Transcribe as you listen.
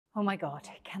Oh my God,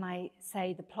 can I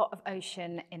say the plot of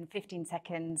Ocean in 15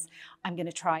 seconds? I'm going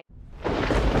to try.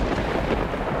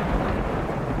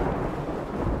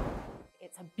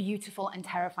 It's a beautiful and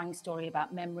terrifying story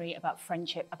about memory, about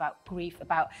friendship, about grief,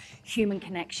 about human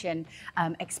connection,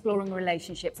 exploring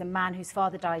relationships. A man whose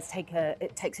father dies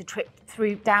takes a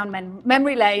trip down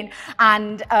memory lane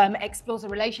and explores a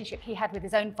relationship he had with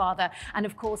his own father. And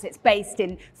of course, it's based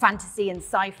in fantasy and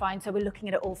sci-fi. And so we're looking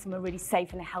at it all from a really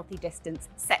safe and a healthy distance,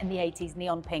 set in the 80s,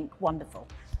 neon pink, wonderful.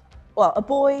 Well, a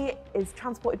boy is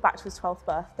transported back to his 12th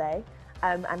birthday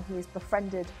and he is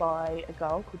befriended by a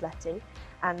girl called Lettie,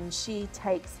 and she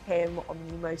takes him on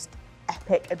the most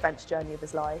epic adventure journey of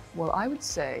his life. Well, I would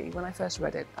say when I first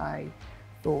read it, I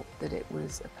thought that it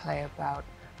was a play about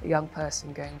a young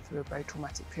person going through a very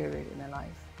traumatic period in their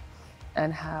life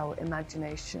and how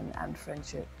imagination and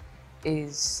friendship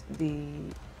is the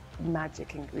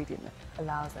magic ingredient that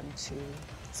allows them to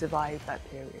survive that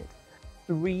period.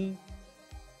 3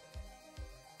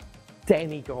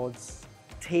 demigods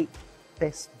take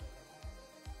this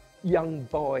young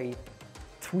boy,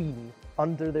 tween,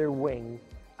 under their wing,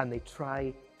 and they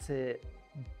try to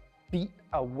beat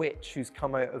a witch who's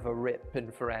come out of a rip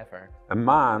in forever. A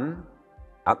man,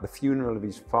 at the funeral of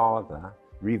his father,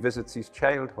 revisits his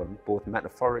childhood, both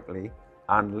metaphorically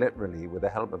and literally, with the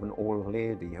help of an old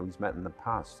lady who he's met in the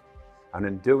past. And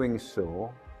in doing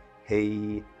so,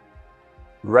 he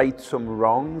rights some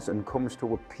wrongs and comes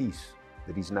to a peace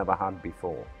that he's never had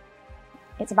before.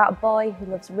 It's about a boy who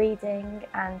loves reading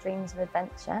and dreams of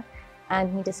adventure,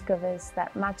 and he discovers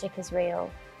that magic is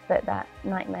real, but that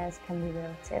nightmares can be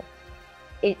real too.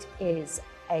 It is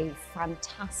a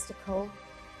fantastical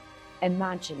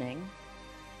imagining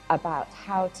about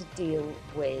how to deal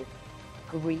with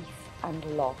grief and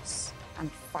loss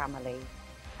and family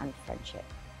and friendship.